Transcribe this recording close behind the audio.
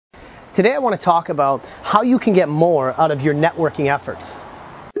Today I want to talk about how you can get more out of your networking efforts.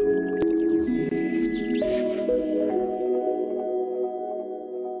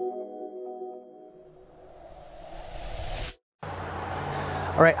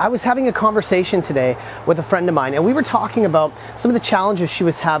 All right, I was having a conversation today with a friend of mine, and we were talking about some of the challenges she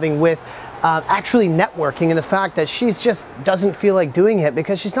was having with actually networking, and the fact that she just doesn't feel like doing it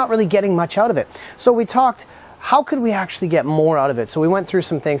because she's not really getting much out of it. So we talked, how could we actually get more out of it? So we went through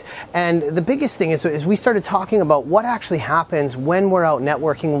some things, and the biggest thing is we started talking about what actually happens when we're out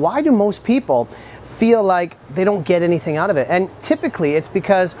networking. Why do most people feel like they don't get anything out of it? And typically it's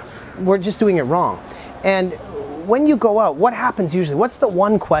because we're just doing it wrong. And when you go out, what happens usually? What's the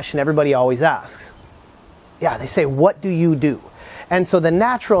one question everybody always asks? Yeah, they say, what do you do? And so the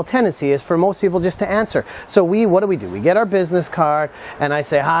natural tendency is for most people just to answer. So what do? We get our business card, and I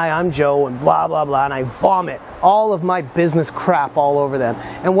say, hi, I'm Joe, and blah, blah, blah, and I vomit all of my business crap all over them.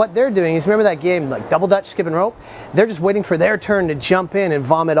 And what they're doing is, remember that game, like Double Dutch, Skipping Rope? They're just waiting for their turn to jump in and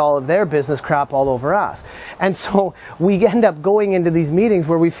vomit all of their business crap all over us. And so we end up going into these meetings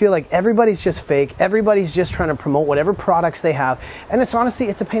where we feel like everybody's just fake, everybody's just trying to promote whatever products they have, and it's honestly,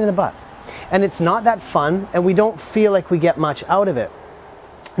 it's a pain in the butt. And it's not that fun, and we don't feel like we get much out of it.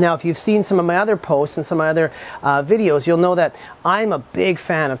 Now, if you've seen some of my other posts and some of my other videos, you'll know that I'm a big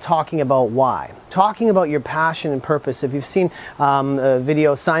fan of talking about why. Talking about your passion and purpose. If you've seen a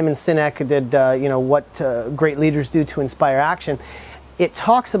video Simon Sinek did, what great leaders do to inspire action, it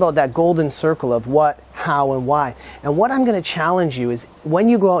talks about that golden circle of what, how, and why. And what I'm going to challenge you is when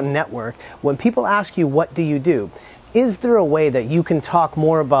you go out and network, when people ask you, what do you do? Is there a way that you can talk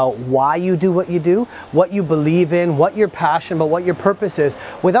more about why you do what you do, what you believe in, what you're passionate about, what your purpose is,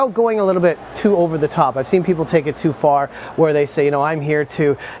 without going a little bit too over the top? I've seen people take it too far where they say, I'm here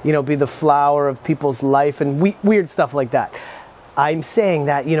to, be the flower of people's life and weird stuff like that. I'm saying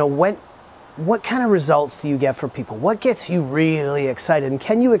that, what kind of results do you get for people? What gets you really excited? And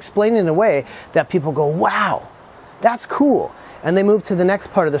can you explain it in a way that people go, wow, that's cool? And they move to the next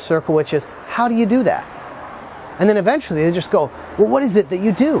part of the circle, which is, how do you do that? And then eventually they just go, well, what is it that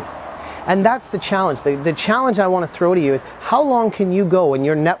you do? And that's the challenge. The challenge I want to throw to you is, how long can you go in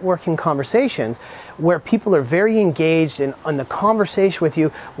your networking conversations where people are very engaged in the conversation with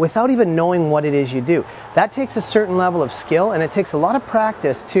you without even knowing what it is you do? That takes a certain level of skill, and it takes a lot of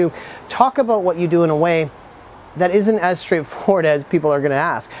practice to talk about what you do in a way that isn't as straightforward as people are going to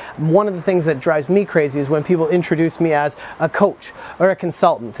ask. One of the things that drives me crazy is when people introduce me as a coach or a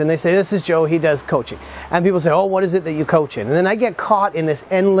consultant, and they say, this is Joe, he does coaching. And people say, oh, what is it that you coach in? And then I get caught in this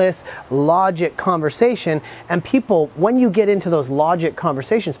endless logic conversation, and people, when you get into those logic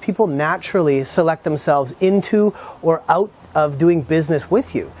conversations, people naturally select themselves into or out of doing business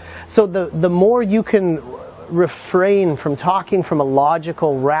with you. So the more you can refrain from talking from a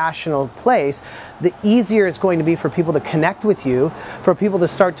logical, rational place, the easier it's going to be for people to connect with you, for people to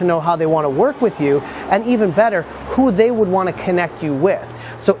start to know how they want to work with you, and even better, who they would want to connect you with.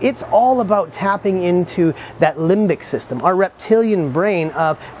 So it's all about tapping into that limbic system, our reptilian brain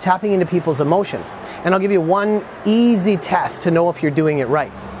of tapping into people's emotions. And I'll give you one easy test to know if you're doing it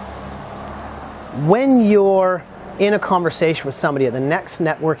right. When you're in a conversation with somebody at the next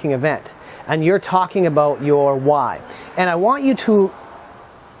networking event, and you're talking about your why. And I want you to,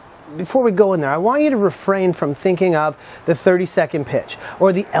 before we go in there, I want you to refrain from thinking of the 30-second pitch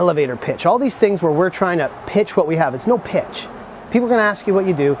or the elevator pitch. All these things where we're trying to pitch what we have. It's no pitch. People are going to ask you what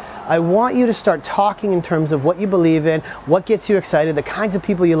you do. I want you to start talking in terms of what you believe in, what gets you excited, the kinds of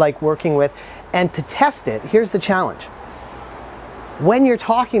people you like working with. And to test it, here's the challenge. When you're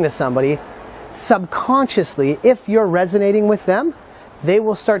talking to somebody, subconsciously, if you're resonating with them, they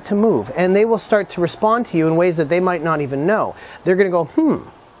will start to move, and they will start to respond to you in ways that they might not even know. They're going to go,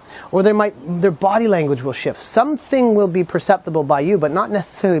 or their body language will shift. Something will be perceptible by you, but not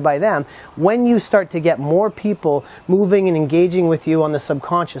necessarily by them. When you start to get more people moving and engaging with you on the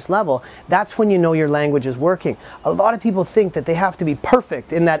subconscious level, that's when you know your language is working. A lot of people think that they have to be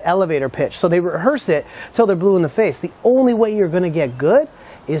perfect in that elevator pitch, so they rehearse it till they're blue in the face. The only way you're going to get good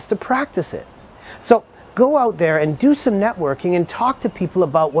is to practice it. So go out there and do some networking and talk to people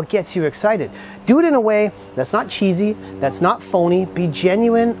about what gets you excited. Do it in a way that's not cheesy, that's not phony. Be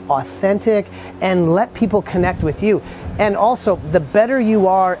genuine, authentic, and let people connect with you. And also, the better you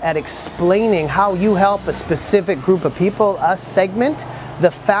are at explaining how you help a specific group of people, a segment, the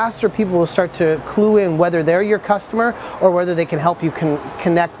faster people will start to clue in whether they're your customer or whether they can help you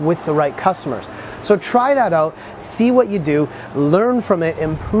connect with the right customers. So try that out, see what you do, learn from it,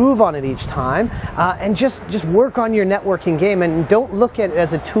 improve on it each time, and just work on your networking game. And don't look at it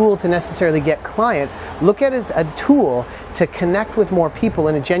as a tool to necessarily get clients. Look at it as a tool to connect with more people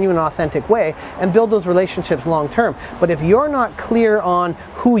in a genuine, authentic way and build those relationships long term. But if you're not clear on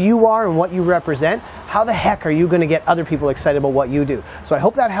who you are and what you represent, how the heck are you going to get other people excited about what you do? So I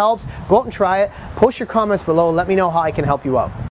hope that helps. Go out and try it. Post your comments below. Let me know how I can help you out.